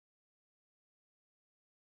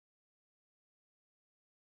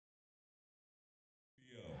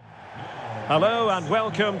Hello and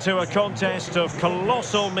welcome to a contest of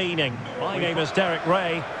colossal meaning. My name is Derek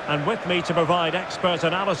Ray, and with me to provide expert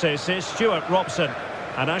analysis is Stuart Robson.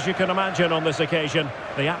 And as you can imagine on this occasion,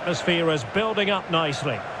 the atmosphere is building up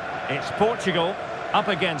nicely. It's Portugal up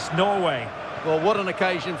against Norway. Well, what an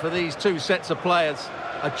occasion for these two sets of players.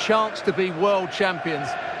 A chance to be world champions.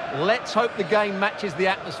 Let's hope the game matches the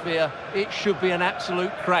atmosphere. It should be an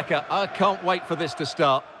absolute cracker. I can't wait for this to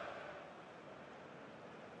start.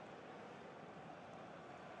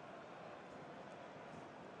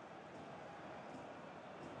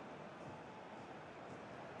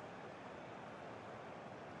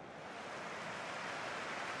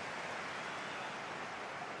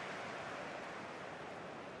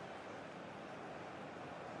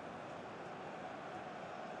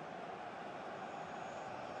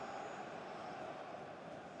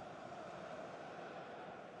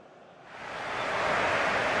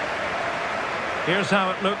 Here's how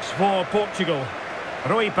it looks for Portugal.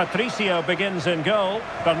 Rui Patricio begins in goal.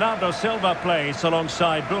 Bernardo Silva plays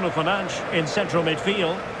alongside Bruno Fernandes in central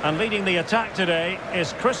midfield. And leading the attack today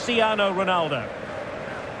is Cristiano Ronaldo.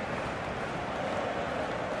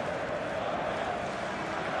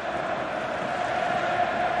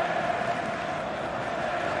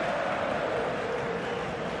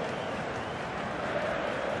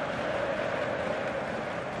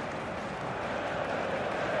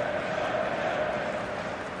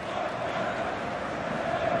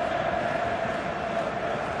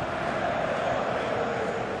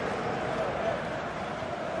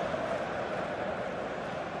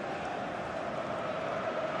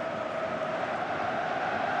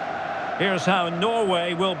 Here's how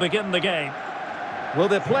Norway will begin the game. Well,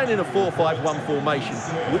 they're playing in a 4-5-1 formation,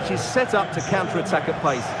 which is set up to counter-attack at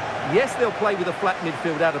pace. Yes, they'll play with a flat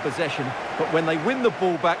midfield out of possession, but when they win the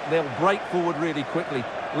ball back, they'll break forward really quickly.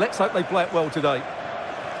 Let's hope they play it well today.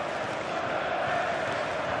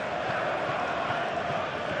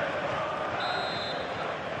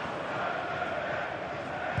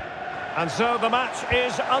 And so the match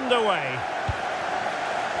is underway.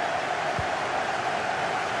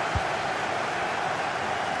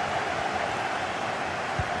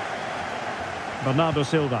 Bernardo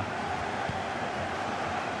Silva.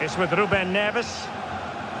 It's with Ruben Neves.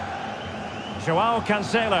 João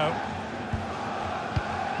Cancelo.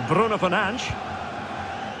 Bruno Fernandes.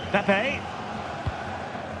 Pepe.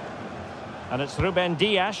 And it's Ruben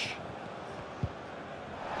Dias.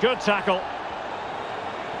 Good tackle.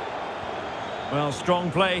 Well, strong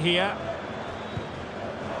play here.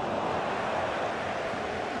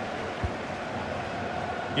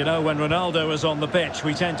 You know, when Ronaldo is on the pitch,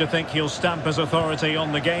 we tend to think he'll stamp his authority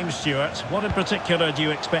on the game, Stuart. What in particular do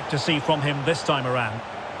you expect to see from him this time around?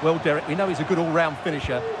 Well, Derek, we know he's a good all-round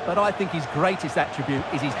finisher, but I think his greatest attribute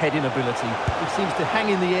is his heading ability. He seems to hang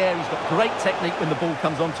in the air, he's got great technique when the ball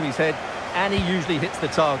comes onto his head, and he usually hits the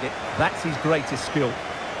target. That's his greatest skill.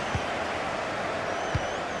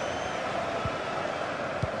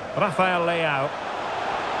 Rafael Leao.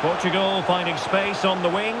 Portugal finding space on the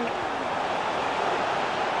wing.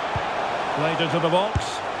 Played into the box.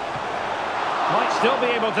 Might still be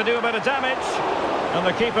able to do a bit of damage. And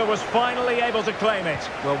the keeper was finally able to claim it.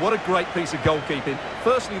 Well, what a great piece of goalkeeping.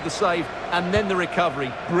 Firstly, the save, and then the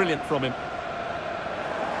recovery. Brilliant from him.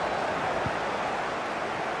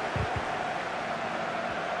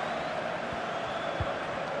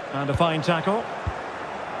 And a fine tackle.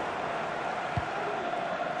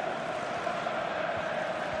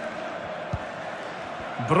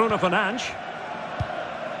 Bruno Fernandes.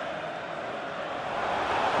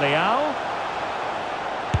 Leao.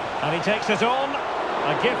 And he takes it on.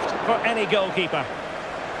 A gift for any goalkeeper.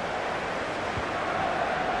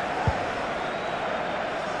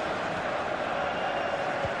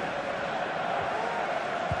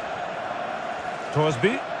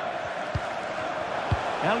 Torsby.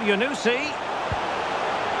 El Yunusi.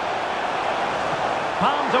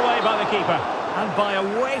 Palmed away by the keeper. And by a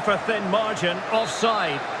wafer-thin margin,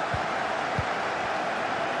 offside.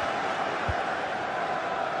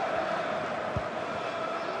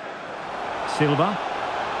 Silva.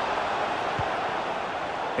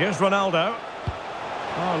 Here's Ronaldo.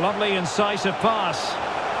 Oh, lovely incisive pass.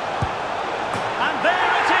 And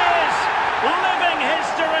there it is! Living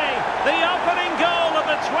history! The opening goal of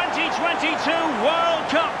the 2022 World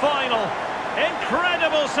Cup final.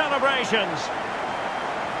 Incredible celebrations.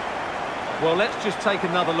 Well, let's just take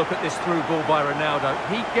another look at this through ball by Ronaldo.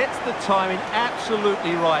 He gets the timing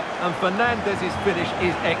absolutely right, and Fernandez's finish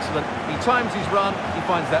is excellent. He times his run, he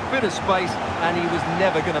finds that bit of space, and he was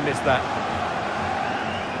never going to miss that.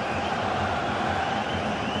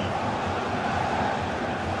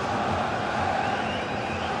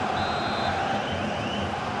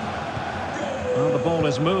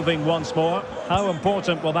 is moving once more. How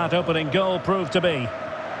important will that opening goal prove to be?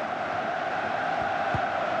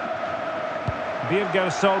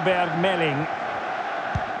 Birger Solberg Melling.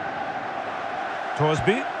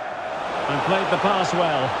 Torsby. And played the pass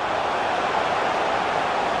well.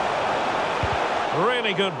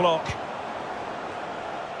 Really good block.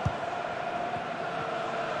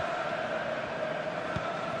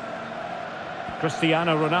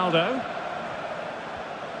 Cristiano Ronaldo.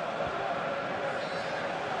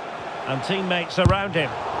 And teammates around him.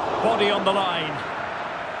 Body on the line.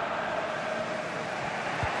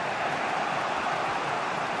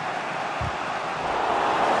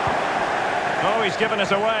 Oh, he's given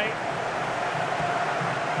us away.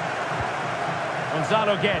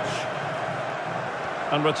 Gonzalo Guedes.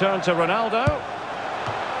 And return to Ronaldo.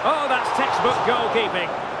 Oh, that's textbook goalkeeping.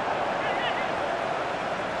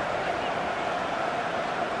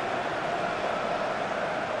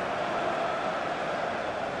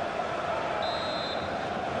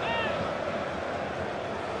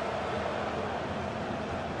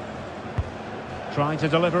 Trying to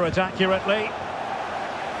deliver it accurately.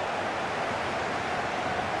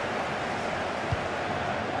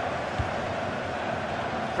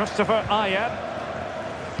 Christopher Ayer.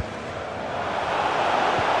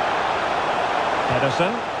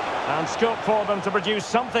 Edison. And scope for them to produce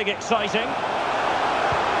something exciting.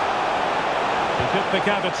 He could pick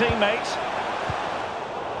out a teammate.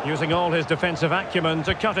 Using all his defensive acumen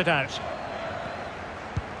to cut it out.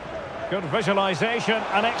 Good visualisation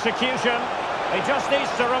and execution. He just needs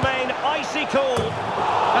to remain icy cool.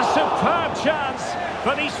 A superb chance,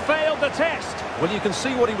 but he's failed the test. Well, you can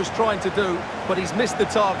see what he was trying to do, but he's missed the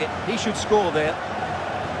target. He should score there.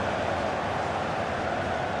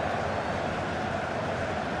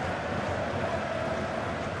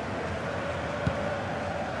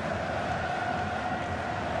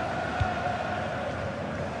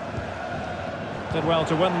 Did well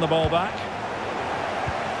to win the ball back.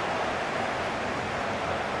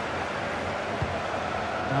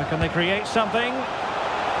 Now can they create something?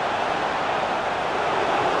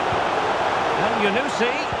 And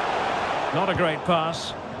Yunusi. Not a great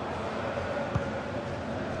pass.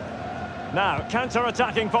 Now,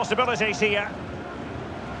 counter-attacking possibilities here.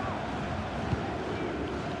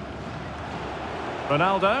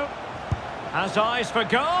 Ronaldo has eyes for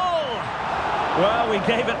goal. Well, we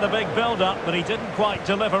gave it the big build-up, but he didn't quite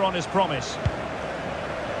deliver on his promise.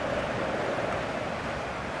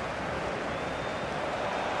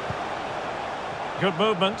 Good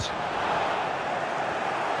movement.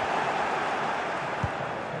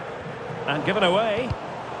 And given away.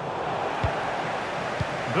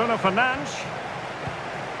 Bruno Fernandes.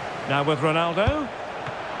 Now with Ronaldo.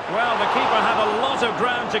 Well, the keeper had a lot of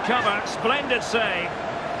ground to cover. Splendid save.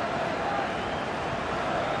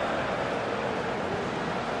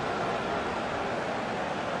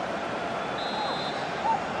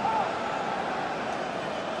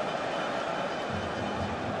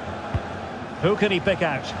 Who can he pick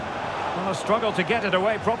out? Well, a struggle to get it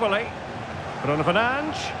away properly. Bruno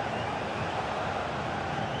Fernandes.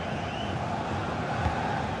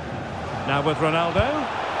 Now with Ronaldo.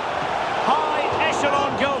 High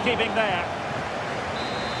echelon goalkeeping there.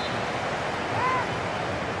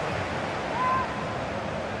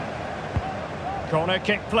 Corner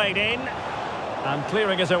kick played in. And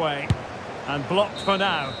clearing is away. And blocked for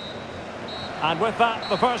now. And with that,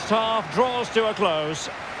 the first half draws to a close.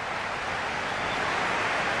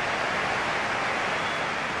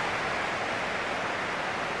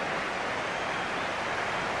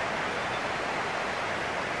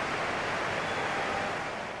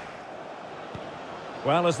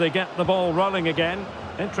 Well, as they get the ball rolling again,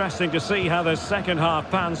 interesting to see how the second half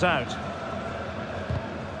pans out.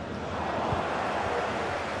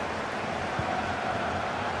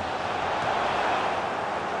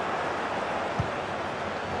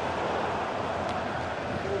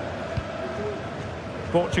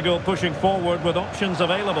 Portugal pushing forward with options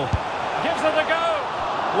available. Gives it a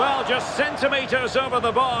go! Well, just centimetres over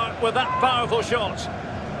the bar with that powerful shot.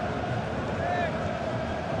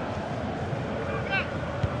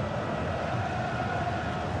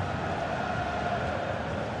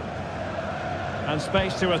 And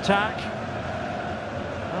space to attack.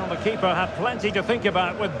 Well, the keeper had plenty to think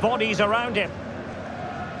about with bodies around him.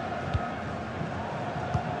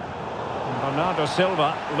 And Bernardo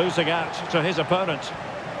Silva losing out to his opponent.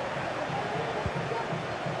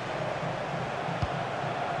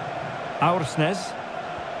 Aursnes.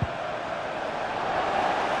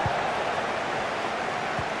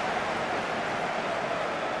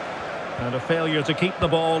 And a failure to keep the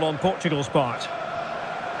ball on Portugal's part.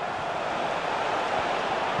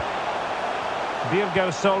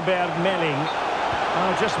 Birger Solberg Melling.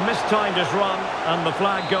 Oh, just mistimed his run, and the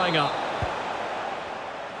flag going up.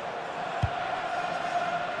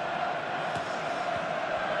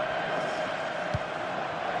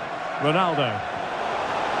 Ronaldo.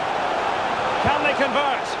 Can they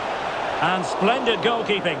convert? And splendid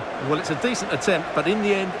goalkeeping. Well, it's a decent attempt, but in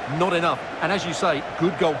the end, not enough. And as you say,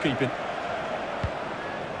 good goalkeeping.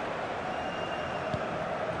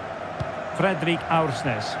 Fredrik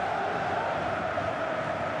Aursnes.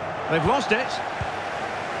 They've lost it.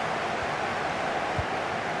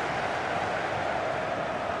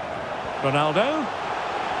 Ronaldo.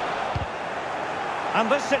 And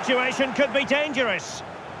this situation could be dangerous.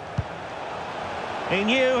 He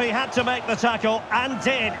knew he had to make the tackle, and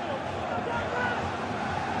did.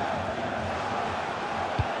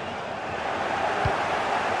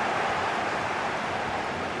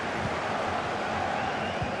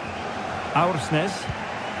 Aursnes.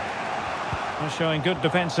 Showing good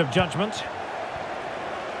defensive judgment.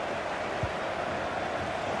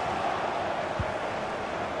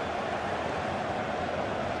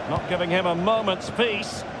 Not giving him a moment's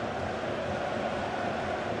peace.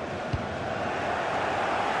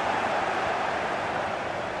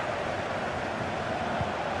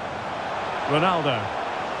 Ronaldo.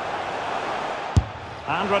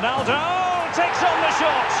 And Ronaldo takes on the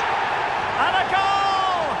shot. And a goal!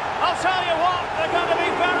 I'll tell you what, they're going to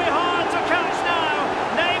be very hard to catch now.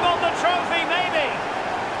 Name on the trophy, maybe.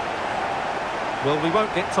 Well, we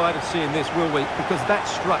won't get tired of seeing this, will we? Because that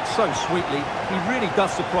struck so sweetly. He really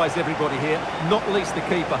does surprise everybody here, not least the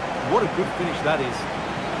keeper. What a good finish that is.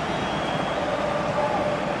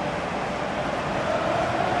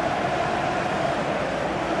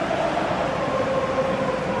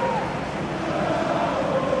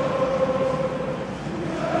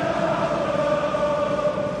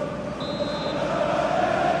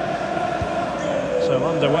 So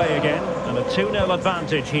underway again, and a 2-0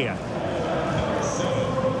 advantage here.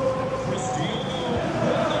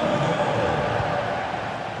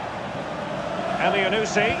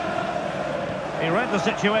 Elianusi. He read the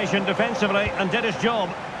situation defensively and did his job.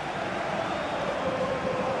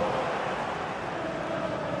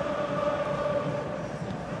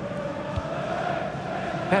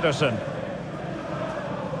 Pedersen.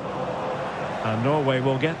 And Norway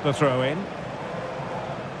will get the throw in.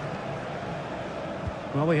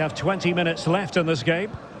 Well, we have 20 minutes left in this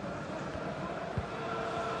game.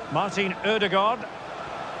 Martin Ødegaard.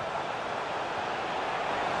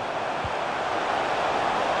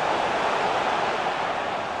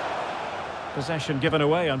 Possession given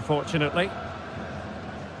away, unfortunately.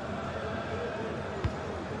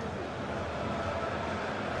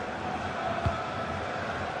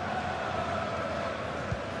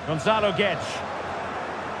 Gonzalo Guedes.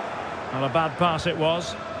 Not a bad pass it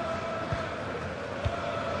was.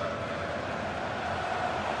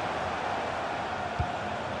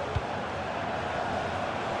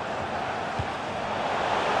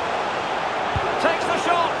 Takes the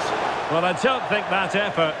shot. Well, I don't think that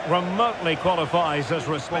effort remotely qualifies as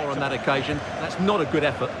respectable. On that occasion, that's not a good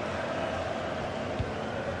effort.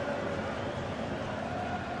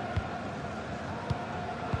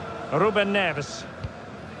 Ruben Neves.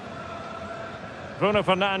 Bruno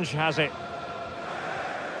Fernandes has it.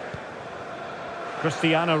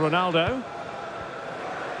 Cristiano Ronaldo.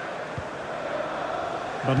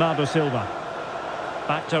 Bernardo Silva.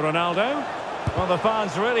 Back to Ronaldo. Well, the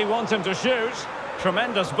fans really want him to shoot.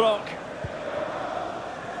 Tremendous block.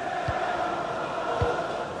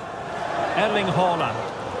 Erling Haaland.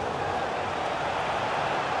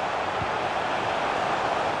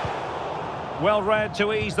 Well read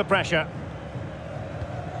to ease the pressure.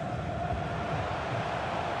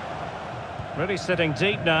 Really sitting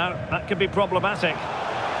deep now. That could be problematic.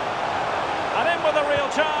 And in with a real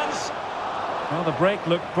chance. Well, the break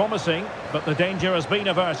looked promising, but the danger has been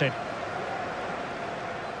averted.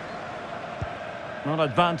 Not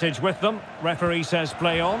advantage with them. Referee says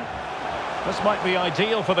play on. This might be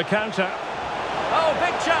ideal for the counter. Oh,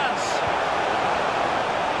 big chance!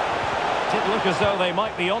 Did look as though they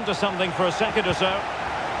might be onto something for a second or so.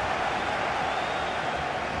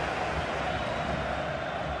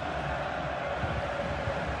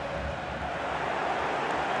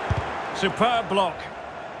 Superb block.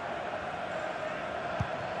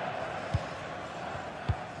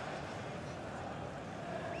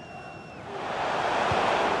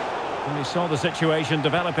 And he saw the situation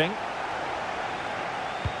developing.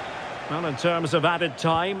 Well, in terms of added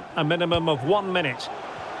time, a minimum of 1 minute.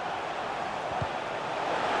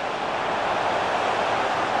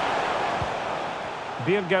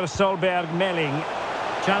 Birger Solberg Melling.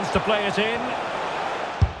 Chance to play it in.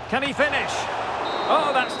 Can he finish?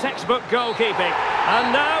 Oh, that's textbook goalkeeping.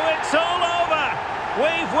 And now it's all over.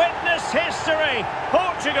 We've witnessed history.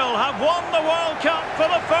 Portugal have won the World Cup for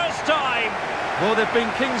the first time. Well, they've been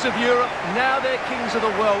kings of Europe, now they're kings of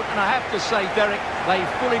the world, and I have to say, Derek, they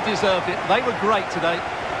fully deserved it. They were great today.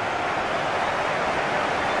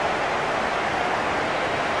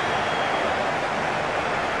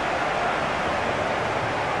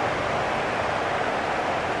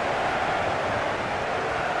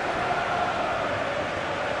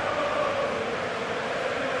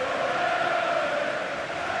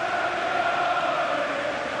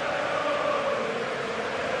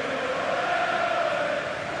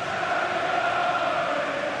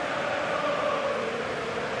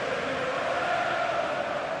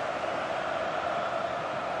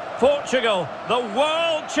 Portugal, the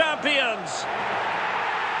world champions.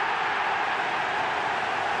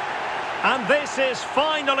 And this is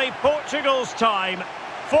finally Portugal's time.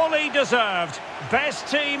 Fully deserved. Best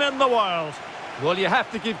team in the world. Well, you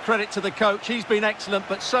have to give credit to the coach. He's been excellent,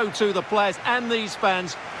 but so too the players and these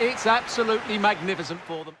fans. It's absolutely magnificent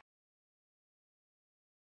for them.